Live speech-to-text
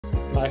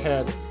my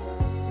head.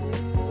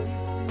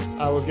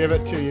 I will give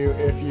it to you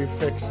if you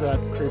fix that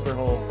creeper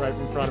hole right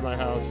in front of my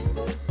house.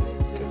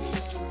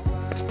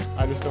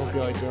 I just don't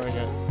feel like doing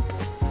it.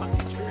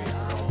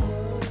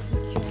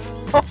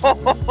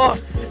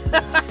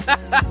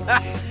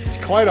 It's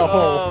quite a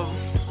hole.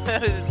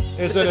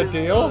 Is it a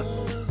deal?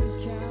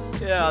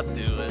 Yeah, I'll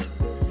do it.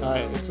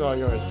 Alright, it's all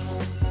yours.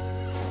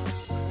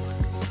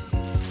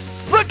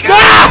 Look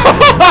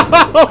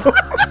out!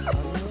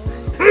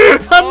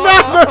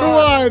 Another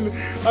one!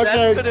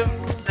 Okay.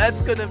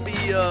 That's gonna be,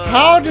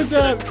 how did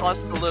that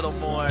cost a little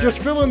more?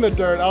 Just fill in the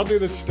dirt. I'll do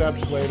the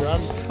steps later. No!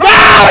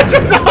 It's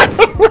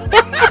another one!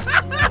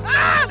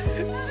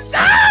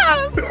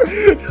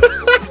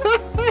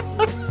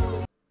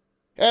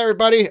 Hey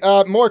everybody,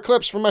 more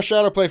clips from my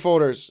shadowplay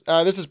folders.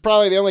 This is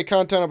probably the only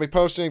content I'll be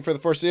posting for the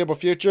foreseeable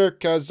future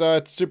because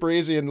it's super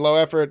easy and low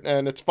effort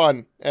and it's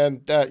fun.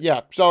 And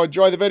yeah, so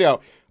enjoy the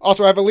video.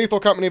 Also, I have a Lethal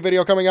Company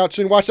video coming out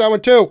soon. Watch that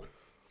one too.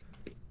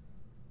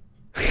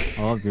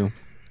 I love you.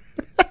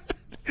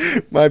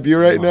 My view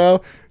right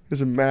now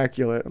is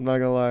immaculate. I'm not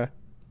gonna lie.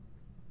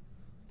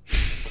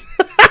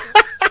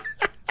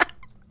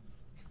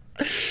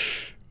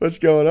 What's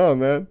going on,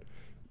 man?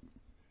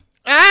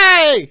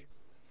 Hey!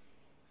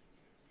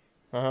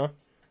 Uh-huh.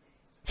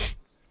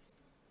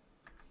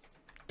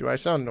 Do I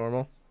sound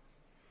normal?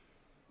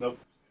 Nope.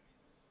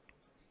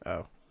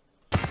 Oh.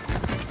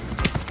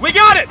 We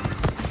got it!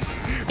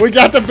 We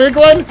got the big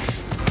one?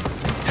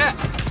 Yeah.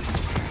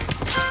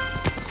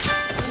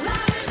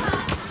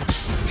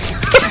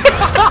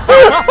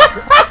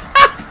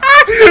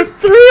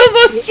 Three of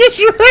us just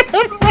ran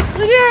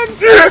again!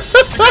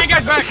 Get you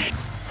guys back!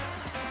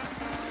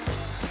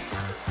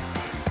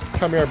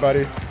 Come here,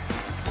 buddy.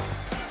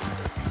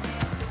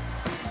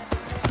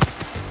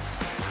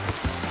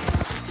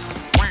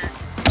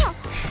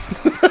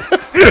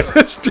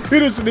 This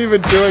dude isn't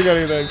even doing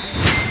anything.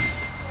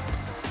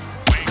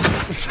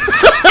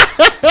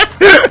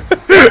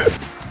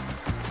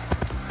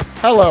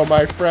 Hello,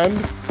 my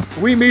friend.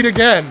 We meet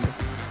again.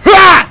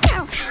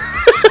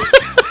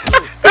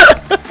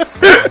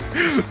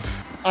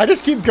 I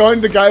just keep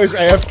going to the guy who's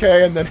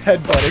AFK and then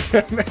headbutting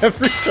him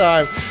every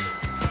time.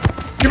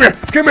 Come here,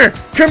 come here,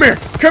 come here,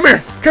 come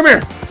here, come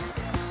here.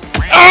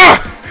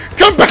 Ah!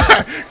 Come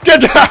back!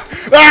 Get down!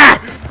 Ah!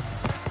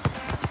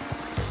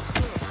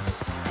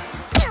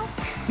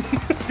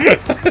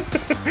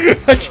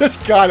 I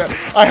just got it.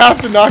 I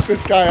have to knock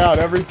this guy out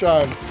every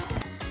time.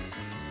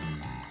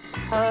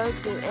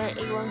 Do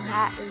anyone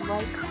have a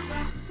white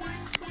collar?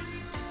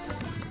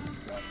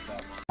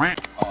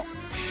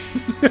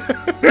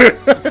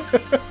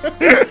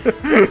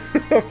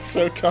 I'm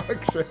so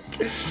toxic.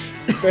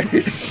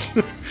 Base.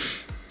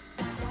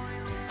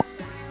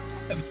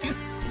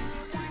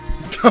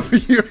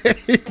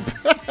 W8.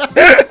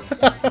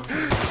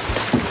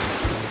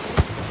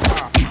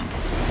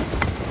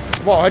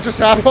 Whoa, I just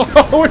have.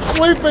 Oh, we're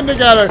sleeping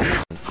together.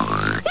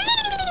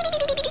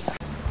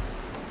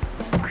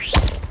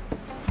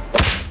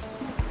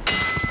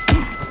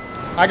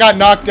 I got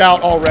knocked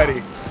out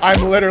already.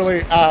 I'm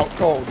literally out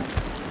cold.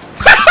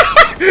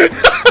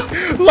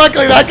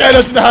 Luckily, that guy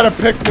doesn't know how to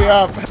pick me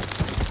up.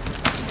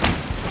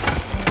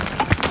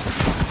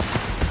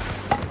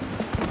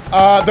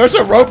 There's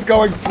a rope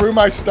going through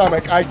my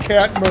stomach. I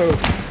can't move.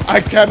 I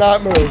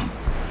cannot move.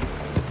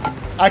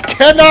 I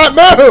cannot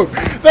move!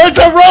 There's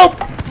a rope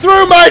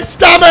through my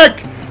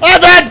stomach!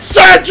 I've had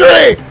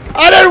surgery!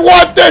 I didn't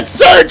want this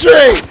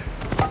surgery!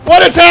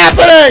 What is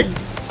happening?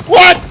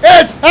 What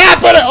is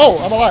happening? Oh,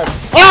 I'm alive.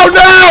 Oh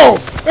no!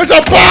 There's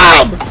a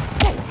bomb!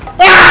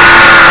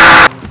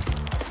 Ah!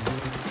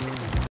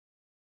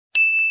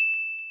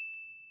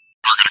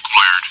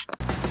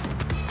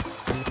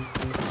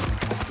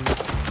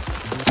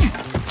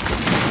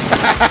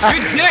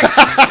 Good dick!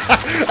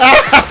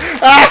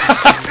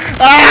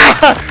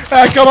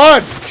 Come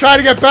on! Try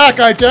to get back,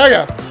 I dare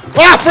ya!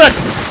 Ah, frick!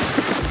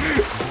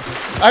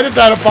 I did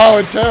that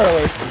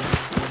involuntarily.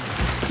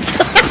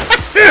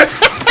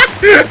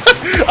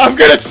 I'm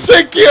gonna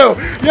sink you!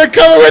 You're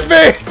coming with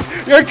me!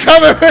 You're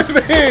coming with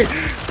me!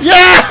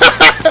 Yeah!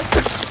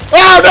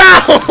 Oh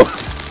no!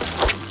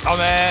 Oh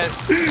man!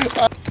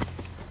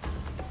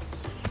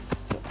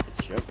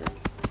 It's sugar.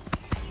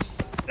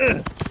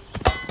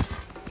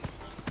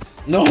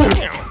 No!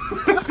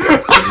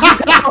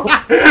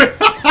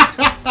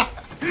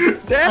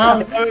 Damn!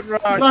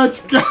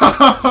 Let's go!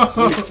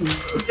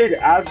 You did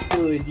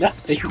absolutely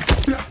nothing.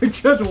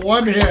 Just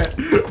one hit.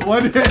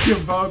 One hit, you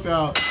both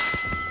out.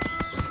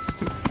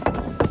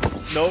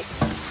 Nope.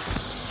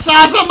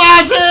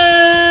 Sasamazi!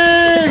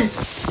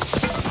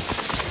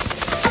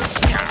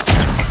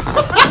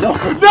 No.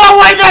 No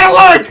way, that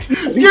worked!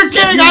 You're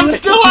kidding, I'm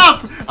still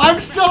up! I'm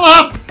still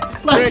up!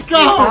 Let's go!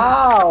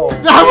 Wow.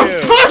 That was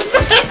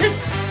perfect!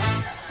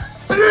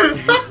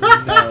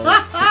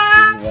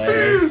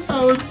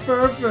 That was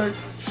perfect.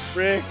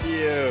 Frick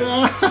you.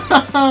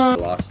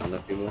 Blocks on the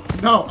people.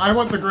 No, I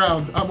want the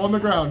ground. I'm on the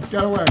ground.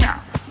 Get away.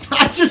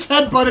 I just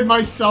headbutted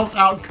myself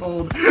out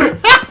cold.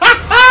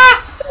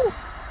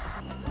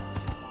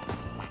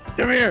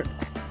 Come here.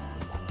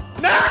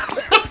 No!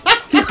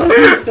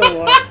 He's so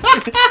what?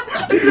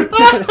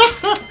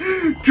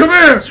 Come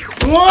here!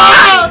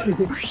 Wah! Come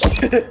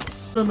to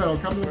the middle,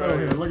 come to the middle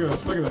here. Look at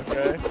this, look at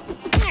Okay.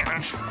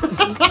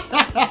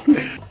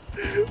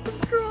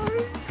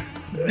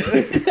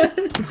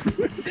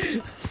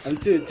 I'm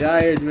too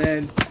tired,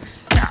 man.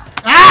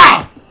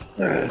 Ah!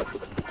 I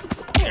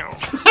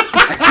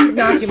keep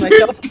knocking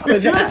myself out You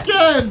of did it that.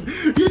 again!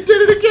 You did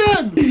it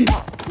again!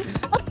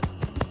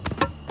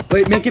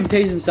 Wait, make him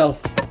tase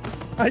himself.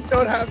 I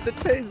don't have the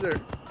taser.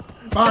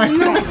 Bye.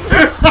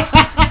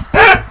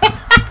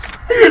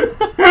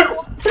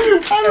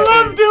 I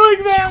love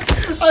doing that!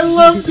 I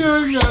love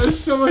doing that, it's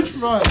so much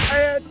fun. I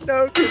had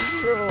no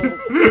control.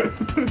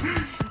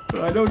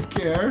 I don't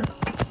care.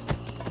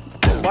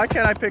 Why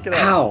can't I pick it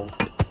up? Ow.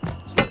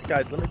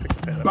 Guys, let me pick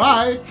the pen up.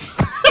 Bye!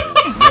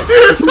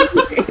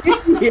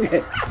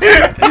 Yeah.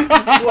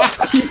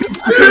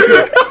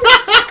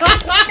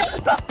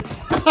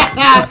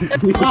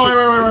 Oh,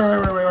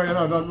 wait,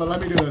 no, let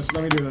me do this,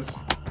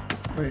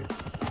 Wait.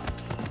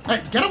 Hey,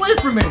 get away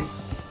from me!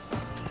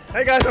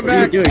 Hey guys, I'm What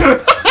are you back. doing?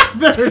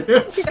 There it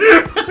is!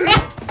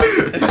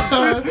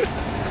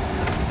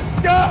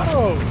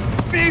 Go!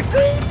 Be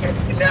free!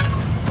 No!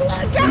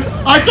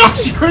 I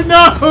got your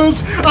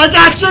nose! I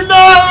got your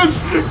nose!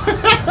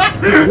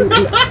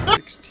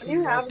 What do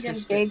you have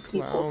against gay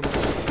people? I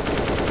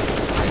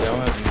don't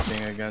have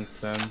anything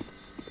against them.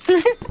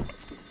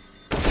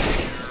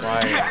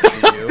 Why do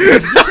you?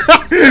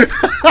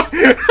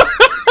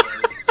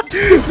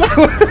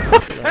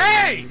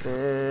 Hey!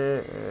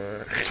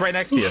 It's right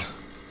next to you.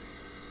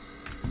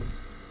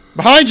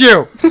 Behind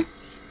you!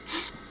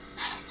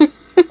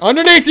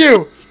 Underneath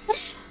you!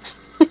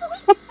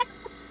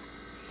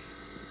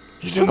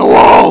 He's in the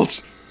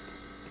walls!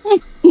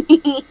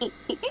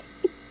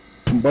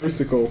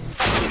 Bicycle.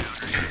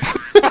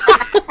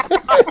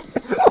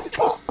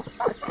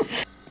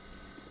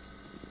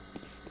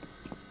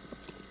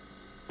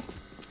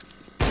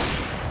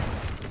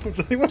 Was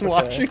anyone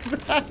watching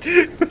that?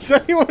 Was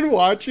anyone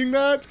watching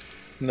that?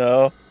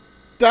 No.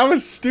 That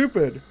was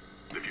stupid.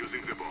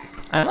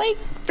 I like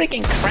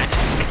freaking cracked.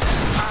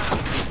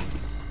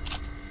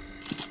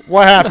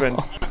 What happened?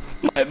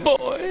 My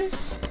boy.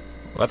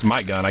 Well, that's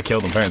my gun. I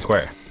killed him fair and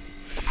square.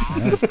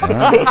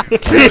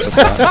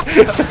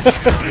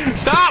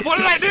 Stop! What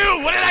did I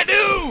do? What did I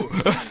do?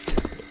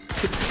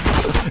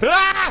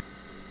 Ah!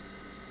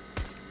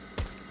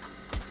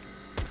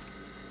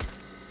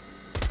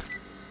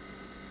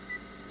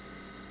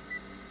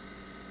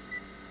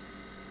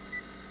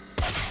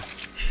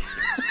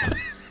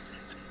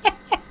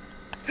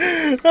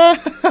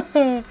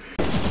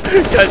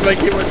 Guys, my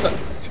keyword's not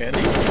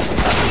Chandy?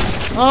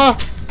 Ah!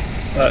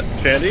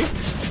 Chandy?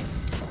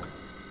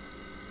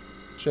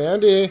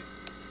 Shandy.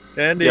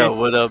 Chandy. Yo,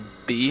 what up,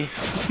 B?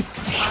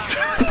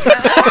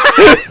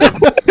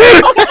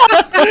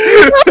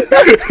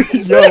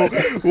 Yo,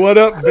 what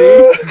up,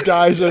 B?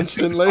 Dies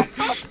instantly.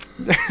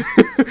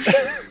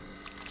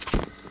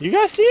 You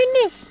guys seeing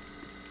this?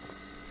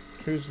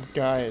 Who's the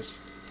guys?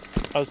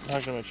 I was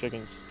talking to my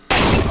chickens.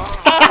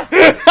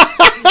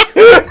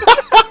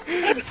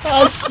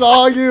 I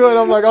saw you and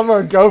I'm like, I'm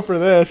gonna go for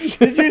this.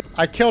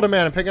 I killed a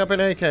man and picked up an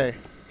AK.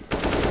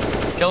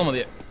 Kill him with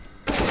it.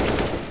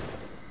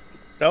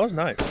 That was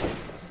nice.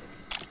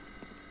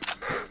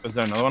 Was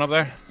there another one up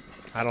there?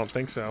 I don't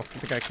think so. I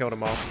think I killed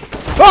them all.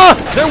 Ah!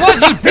 There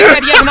was, you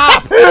dickhead! You have an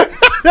op!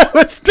 There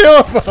was two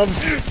of them!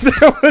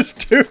 There was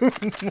two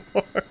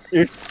more.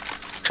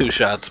 2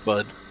 shots,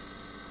 bud.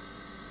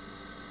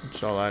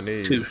 That's all I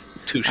need. Two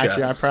shots.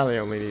 Actually, I probably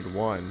only need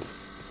one.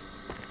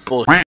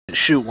 Bullshit.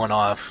 Shoot one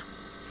off.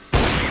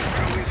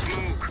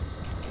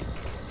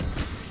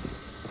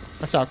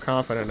 That's how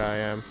confident I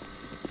am.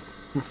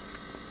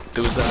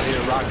 Dude's out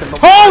here rocking the.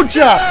 Told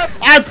ya!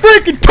 I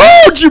freaking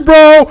told you,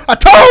 bro! I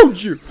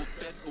told you!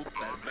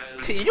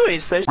 You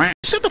ain't say shit.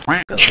 Shut the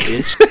fuck up,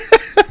 bitch.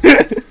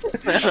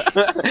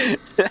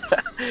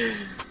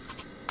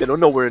 They don't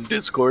know we're in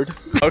Discord.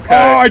 Okay.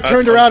 Oh, I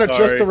turned around at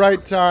just the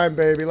right time,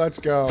 baby. Let's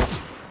go.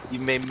 You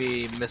made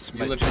me miss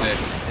my. You lifted it.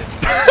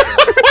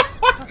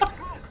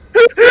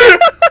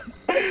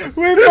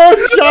 We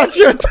both shot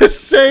you at the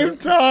same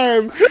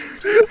time.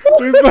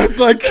 We both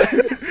like,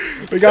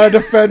 we gotta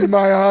defend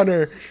my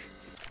honor.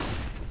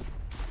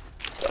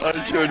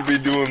 I should be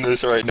doing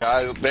this right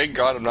now. Thank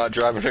God I'm not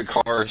driving a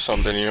car or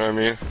something, you know what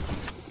I mean?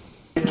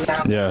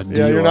 Yeah,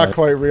 Yeah, you're not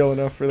quite real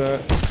enough for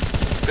that.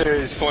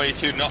 It's funny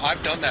too. No,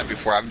 I've done that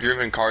before. I've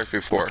driven cars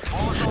before.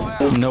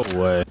 No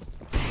way.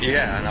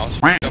 Yeah, and I was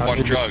f***ed up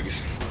on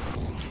drugs.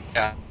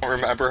 Yeah, I don't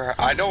remember.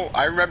 I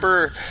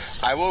remember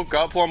I woke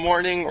up one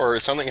morning or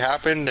something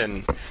happened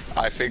and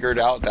I figured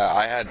out that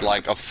I had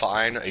like a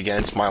fine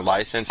against my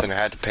license and I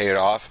had to pay it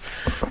off.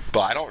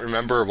 But I don't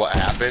remember what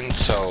happened,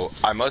 so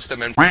I must have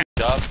been f***ed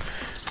up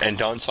and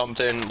done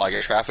something like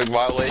a traffic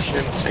violation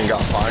and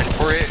got fined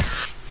for it.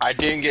 I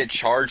didn't get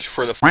charged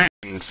for the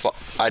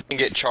I didn't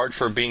get charged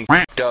for being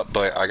f***ed up,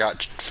 but I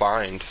got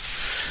fined.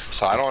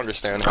 So I don't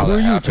understand how Who that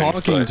are you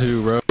happened. talking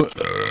to, bro?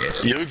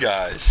 You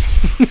guys.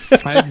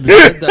 I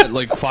said that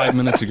like 5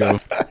 minutes ago.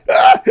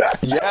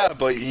 Yeah,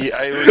 but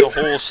it was a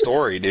whole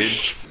story, dude.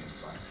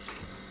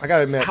 I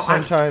gotta admit,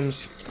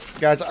 sometimes,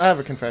 guys, I have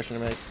a confession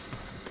to make.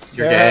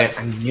 You're gay.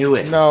 I knew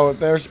it. No,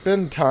 there's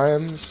been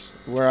times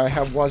where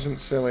I wasn't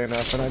silly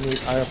enough, and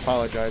I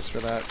apologize for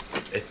that.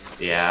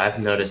 Yeah, I've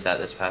noticed that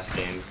this past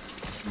game.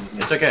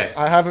 It's okay.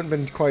 I haven't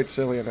been quite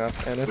silly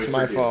enough, and it's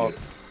my fault.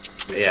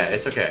 Yeah,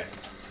 it's okay.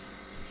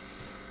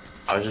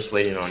 I was just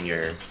waiting on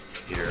your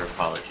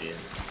apology.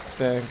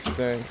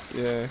 Thanks,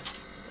 yeah.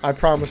 I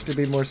promise to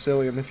be more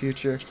silly in the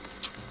future.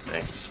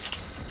 Thanks.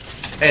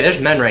 Hey, there's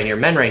men right here,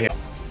 No.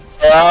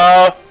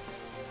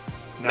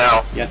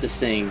 You have to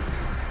sing.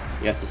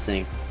 You have to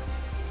sing.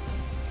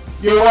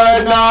 You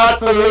would not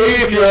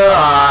believe your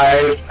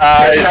eyes. It's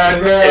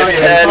 10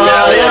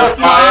 million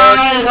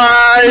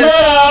fireflies.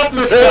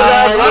 The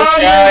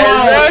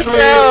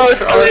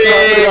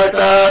Something like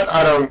that.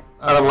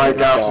 I don't like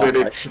Gal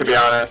City, to be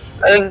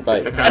honest. And I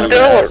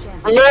don't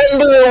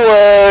remember the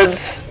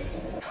words.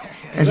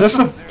 Is this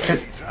a...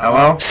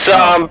 Hello?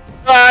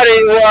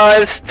 Somebody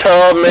once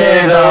told me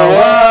the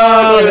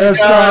world was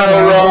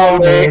gonna roll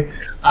me.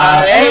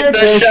 I ain't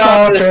the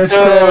sharpest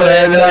tool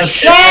in the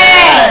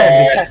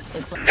shed.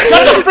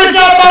 Get the freak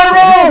out of my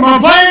room!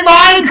 I'm playing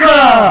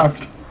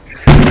Minecraft!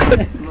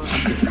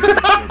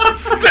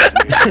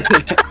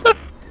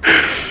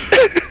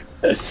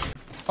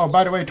 Oh,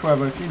 by the way,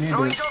 Trevor, if you need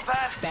this.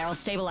 Barrel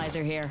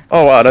stabilizer here.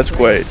 Oh wow, that's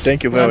great.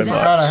 Thank you very I'm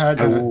glad I much. had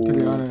that, to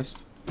be honest.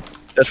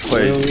 That's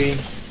great.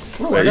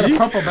 Ooh, I got a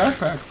purple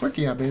backpack. Frick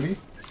yeah, baby.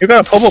 You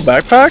got a purple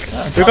backpack?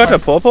 Yeah, You got the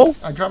purple?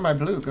 I dropped my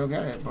blue. Go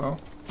get it, bro.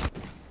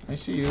 I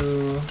see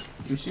you.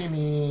 You see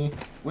me.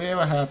 We're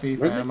a happy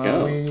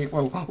family.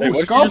 Whoa, Wait,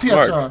 what skull did you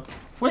just piercer.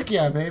 Frick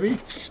yeah, baby.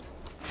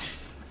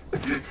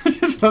 I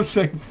just love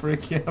saying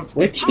frick yeah.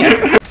 Which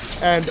yeah.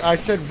 And I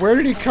said, where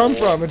did he come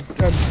from? And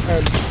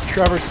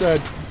Trevor said,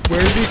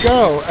 where did he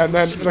go? And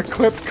then the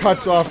clip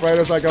cuts off right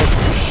as I go,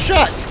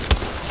 shut!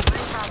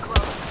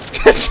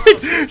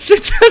 she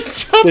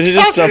just jumped Did he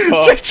just jump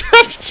off? She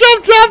just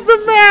jumped off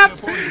the map!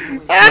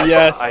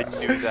 Yes. I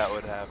knew that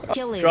would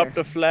happen. Drop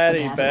the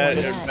flatty,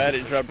 Batty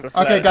drop the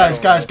flatty. Okay,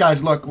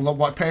 guys, look,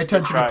 what? Pay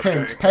attention to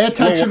pings. Pay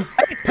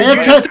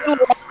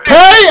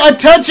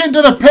attention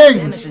to the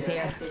pings! Nemesis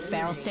here.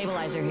 Barrel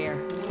stabilizer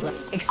here.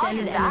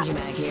 Extended energy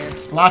mag here.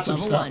 Lots of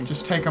stuff.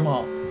 Just take them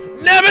all.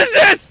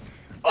 Nemesis!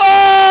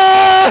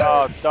 Oh!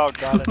 Oh,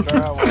 doggone it,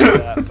 I want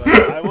that, but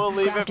I will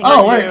leave it for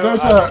Oh wait,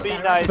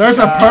 you. there's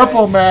a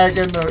purple mag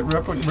in the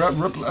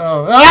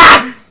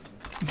ah!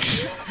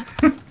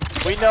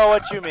 We know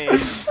what you mean.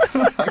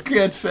 I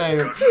can't say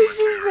it. This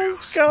is so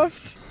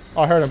scuffed.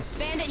 Oh, I heard him.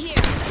 Bandit here.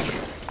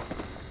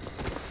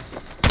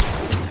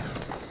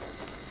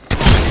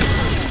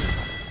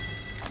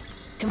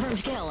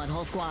 Confirmed kill on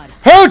whole squad.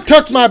 Who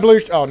took my blue?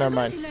 Oh, never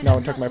mind. No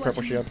one took my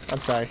purple shield. I'm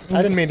sorry.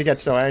 I didn't mean to get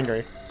so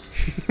angry.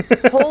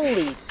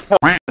 Holy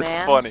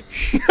It's funny.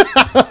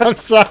 I'm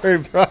sorry,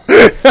 bro.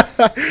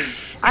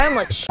 I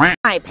almost shit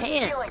my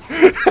pants.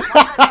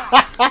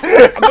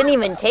 I didn't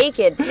even take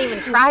it. Didn't even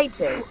try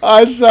to.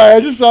 I'm sorry. I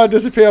just saw it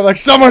disappear. I'm like,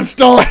 someone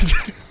stole it.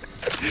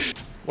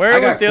 Where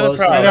was the other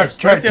prowler?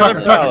 Tucker.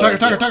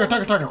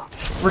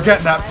 We're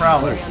getting that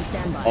prowler.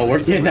 Oh, we're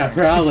getting that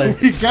prowler.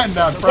 We're getting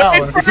that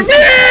prowler.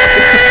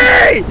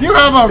 You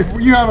have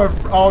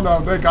a. Oh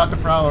no, they got the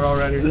prowler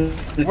already.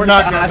 We're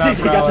not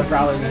getting that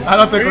prowler. I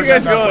don't think we're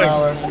getting that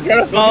prowler. I'm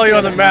trying to follow you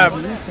on the map.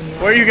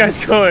 Where are you guys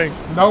going?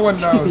 No one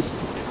knows.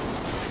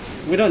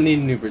 We don't need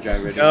an Uber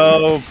driver.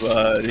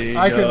 Nobody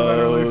I can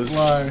literally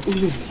fly.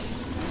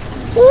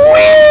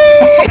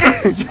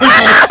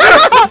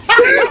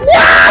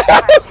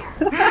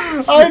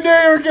 I knew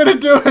you were gonna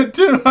do it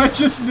too. I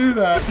just knew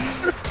that.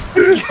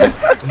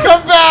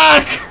 Come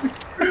back!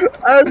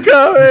 I'm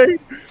coming.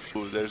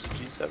 Ooh, there's a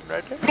G7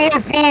 right there.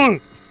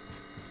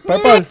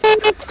 Purple.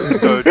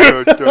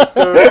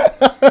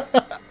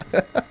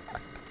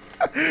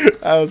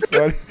 That was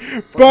funny.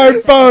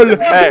 Purple.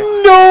 Hey.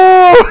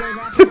 No.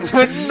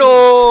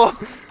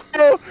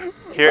 No.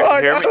 Hear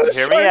I me was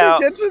trying out.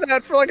 to get to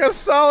that for like a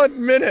solid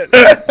minute.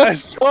 I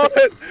saw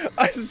it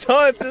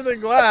through the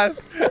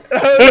glass. And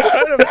I was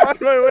trying to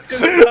find my way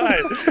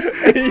inside.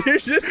 And you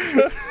just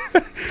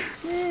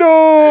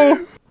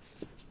No.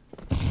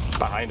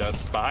 Behind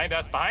us, behind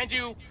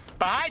you!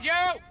 Behind you!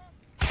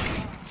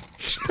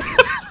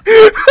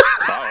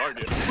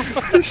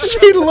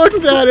 She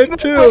looked at it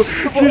too.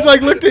 She's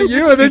like looked at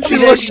you and then she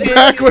looked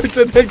backwards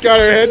and then got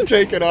her head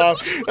taken off.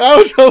 That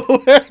was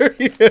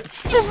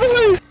hilarious.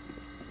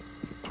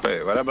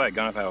 Wait, what about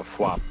gonna have a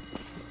flop?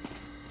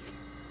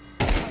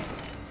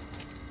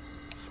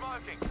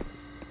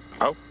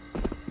 Oh.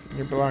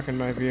 You're blocking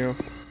my view.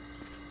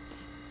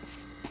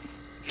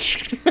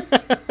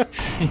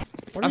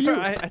 What are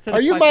you?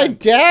 Are you my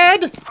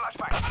dad?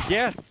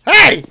 yes.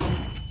 Hey!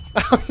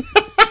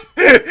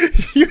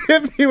 You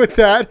hit me with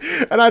that,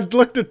 and I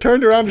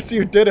turned around to see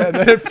who did it, and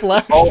then it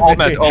flashed me.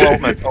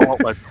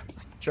 ultimate.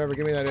 Trevor,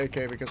 give me that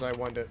AK because I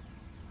won it.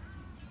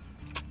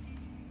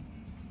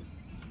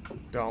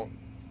 Don't.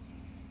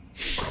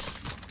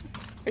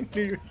 I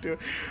knew you would do it.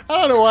 I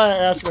don't know why I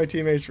ask my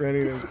teammates for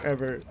anything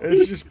ever.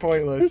 It's just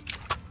pointless.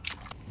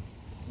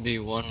 Be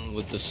one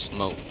with the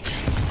smoke.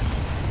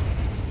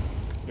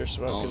 Your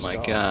smoke Oh is my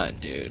gone. god,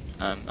 dude.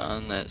 I'm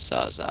on that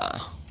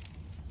Zaza.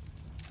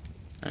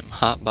 I'm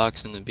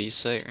hotboxing the B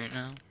site right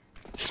now.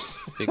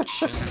 Big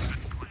chill.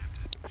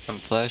 I'm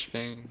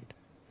flashbanged.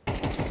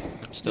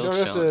 I'm You still don't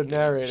have to chilling.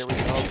 narrate it, we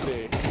can all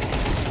see.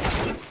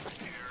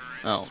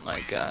 Oh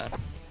my god.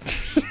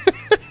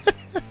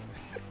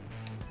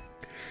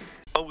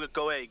 Oh,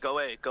 go A, go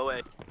A, go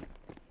A.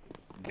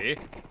 B?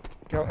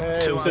 Go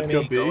A, Two on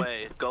Vinny. B. Go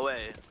A, go A,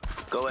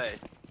 go A.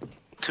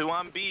 2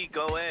 on B,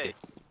 go A.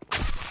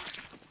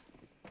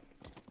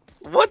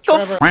 What the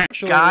Trevor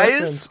actually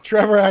guys? listens.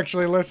 Trevor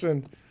actually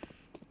listened.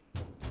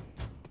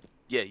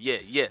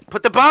 Yeah.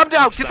 Put the bomb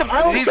down. Get the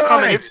bomb. He's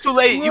coming. It's too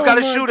late. You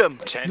gotta shoot him.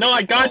 No,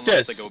 I got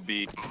this. Go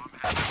B.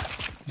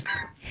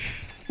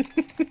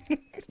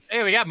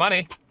 Hey, we got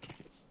money.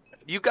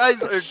 You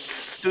guys are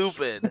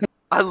stupid.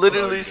 I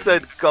literally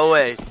said go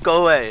A,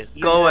 go A,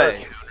 go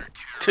A.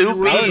 2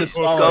 B,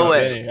 go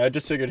A. I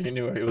just figured he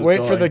knew where he was Wait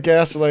going. for the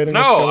gaslighting.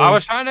 No, that's going. I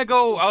was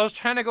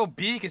trying to go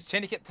B because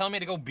Cheney kept telling me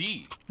to go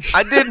B.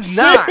 I did See?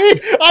 not.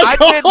 I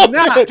did called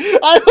not. it.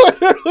 I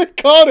literally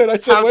called it. I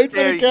said, How wait for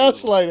dare the you.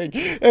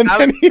 gaslighting. And How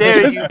then he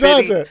dare just you,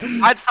 does Vinny. it.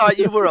 I thought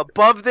you were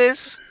above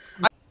this.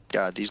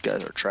 God, these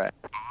guys are trash.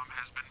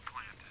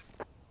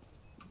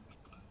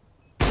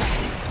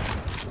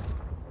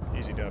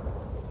 Easy dub.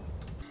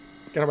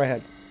 Get on my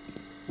head.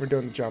 We're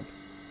doing the jump.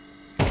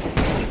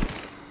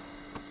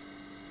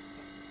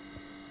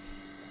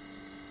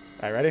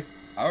 Alright, ready?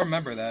 I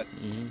remember that.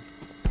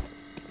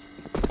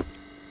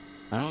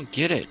 I don't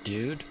get it,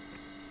 dude.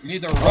 You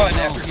need to run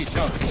after he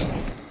jumps.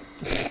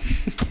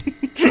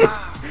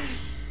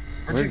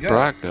 Where'd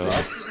Brock go?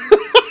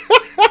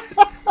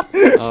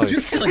 Oh, Did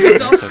you kill that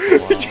yourself? took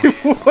a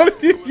while.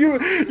 What did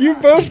you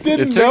both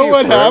didn't It took know you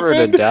what forever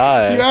happened? to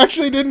die. You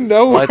actually didn't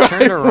know Well, I what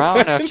turned around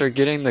happened. after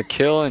getting the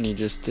kill and you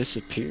just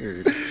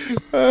disappeared.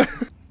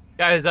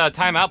 Guys,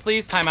 time out,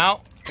 please. Time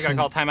out. I gotta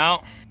call time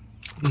out.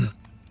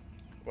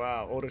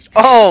 Wow, oldest.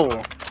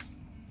 Oh!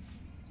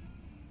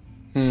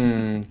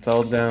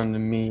 Fell down to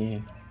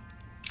me.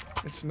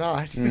 It's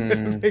not.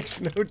 It makes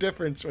no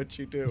difference what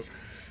you do.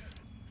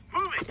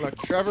 Look,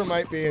 Trevor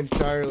might be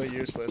entirely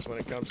useless when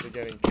it comes to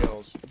getting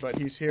kills, but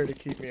he's here to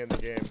keep me in the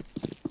game.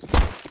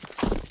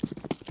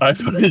 I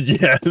voted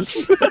yes.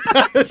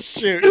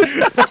 Shoot.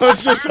 I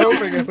was just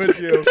hoping it was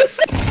you.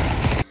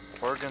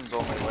 Oregon's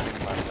only winning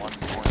by 1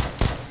 point.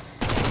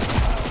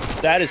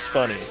 That is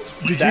funny.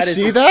 Did That you is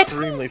see that?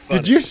 extremely funny.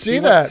 Did you see He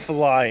that? Went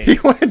flying. He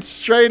went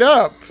straight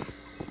up.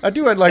 That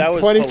dude went like That was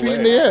 20 feet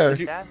in the air.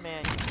 That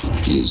man.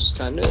 He's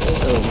kind of.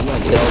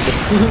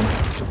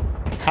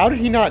 How did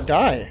he not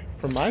die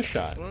from my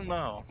shot? I don't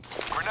know.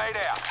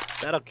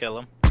 That'll kill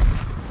him.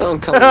 Don't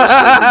come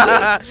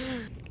on.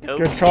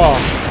 Good call.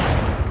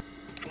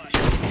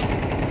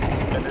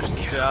 Finish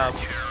the job.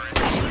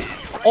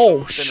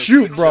 Oh,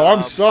 shoot, the bro. I'm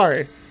job.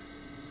 sorry.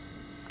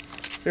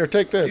 Here,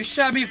 take You this.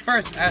 shot me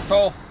first,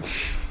 asshole.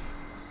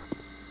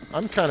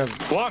 I'm kind of...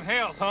 One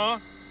health, huh?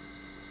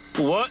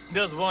 What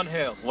does 1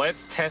 health?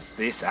 Let's test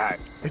this out.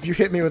 If you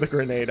hit me with a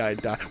grenade,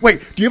 I'd die. Wait,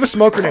 do you have a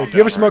smoke grenade? Do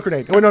you have a smoke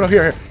grenade? Oh, no,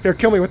 here,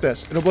 kill me with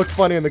this. It'll look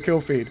funny in the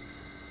kill feed.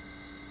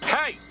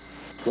 Hey,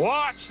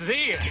 watch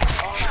this.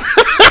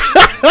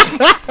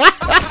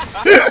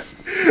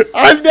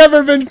 I've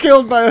never been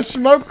killed by a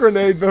smoke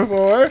grenade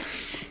before.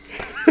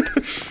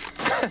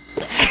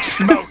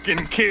 Smoke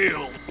and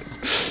kill.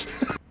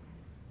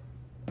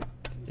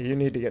 You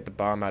need to get the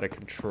bomb out of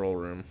control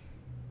room.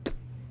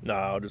 No,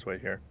 I'll just wait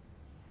here.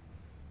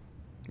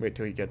 Wait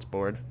till he gets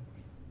bored.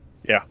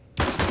 Yeah.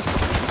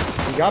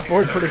 He got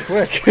bored pretty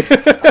quick.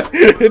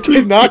 It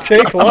did not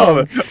take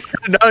long.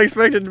 Not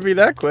expected to be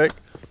that quick.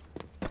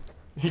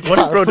 He What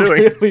is got bro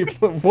doing?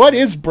 What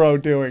is bro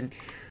doing?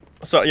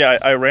 So yeah,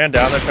 I ran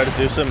down there, tried to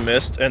Zeus him,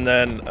 missed, and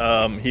then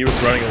he was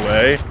running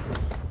away.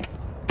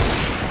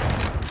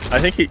 I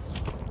think he.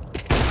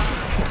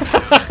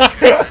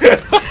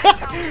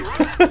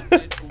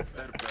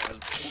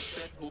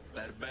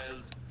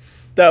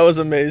 That was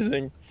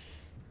amazing.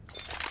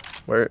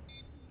 Where?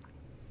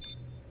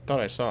 Thought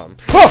I saw him.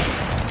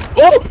 Oh!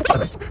 Oh!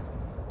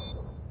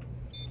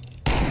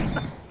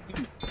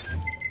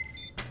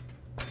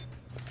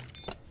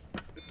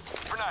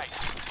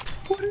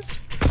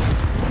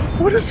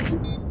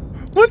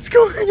 What's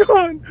going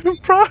on,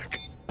 Brock?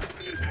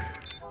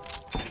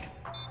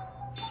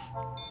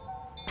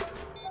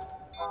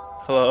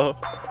 Hello.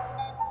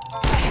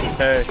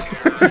 Hey.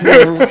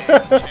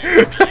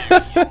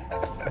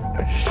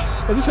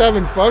 I'm just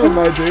having fun with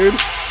my dude.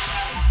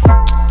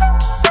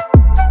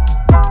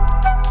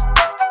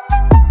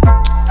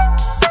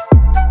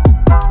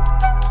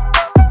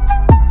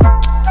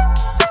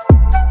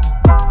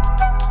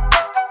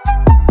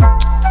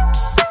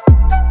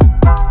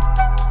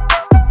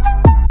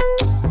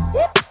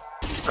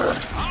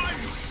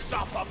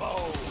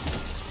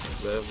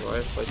 Live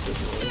life like this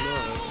really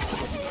nice.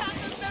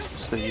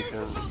 So you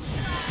can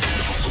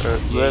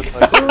live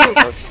like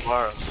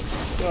tomorrow.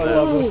 I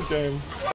love this game.